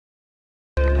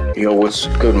Yo, what's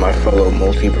good, my fellow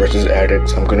multiversus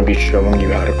addicts? I'm gonna be showing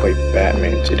you how to play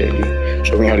Batman today.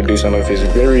 Showing you how to do some of his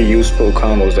very useful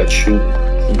combos that you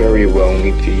very well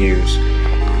need to use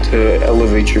to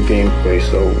elevate your gameplay.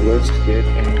 So let's get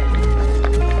in.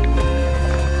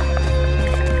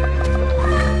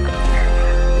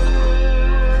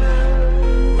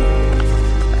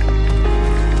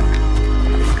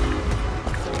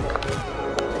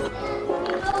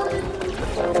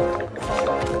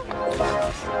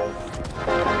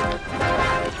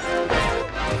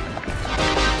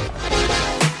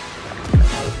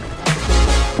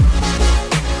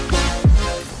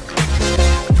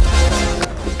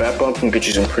 Bat Bomb can get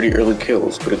you some pretty early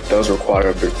kills, but it does require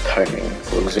a bit of timing.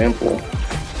 For example,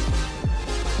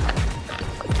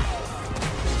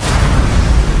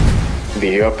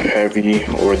 the up heavy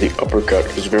or the uppercut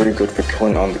is very good for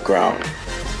killing on the ground.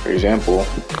 For example,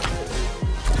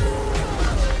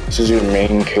 this is your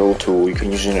main kill tool. You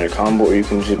can use it in a combo or you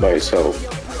can use it by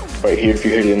itself. Right here, if you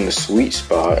hit it in the sweet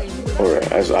spot, or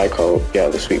as I call it,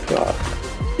 the sweet spot,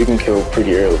 you can kill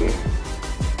pretty early.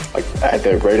 Like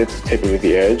right at the tip of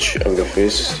the edge of the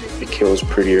fist, it kills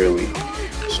pretty early.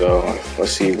 So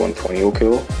let's see, 120 will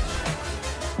kill.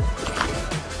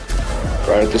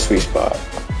 Right at the sweet spot.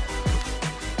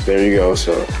 So there you go.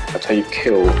 So that's how you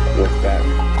kill with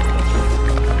Batman.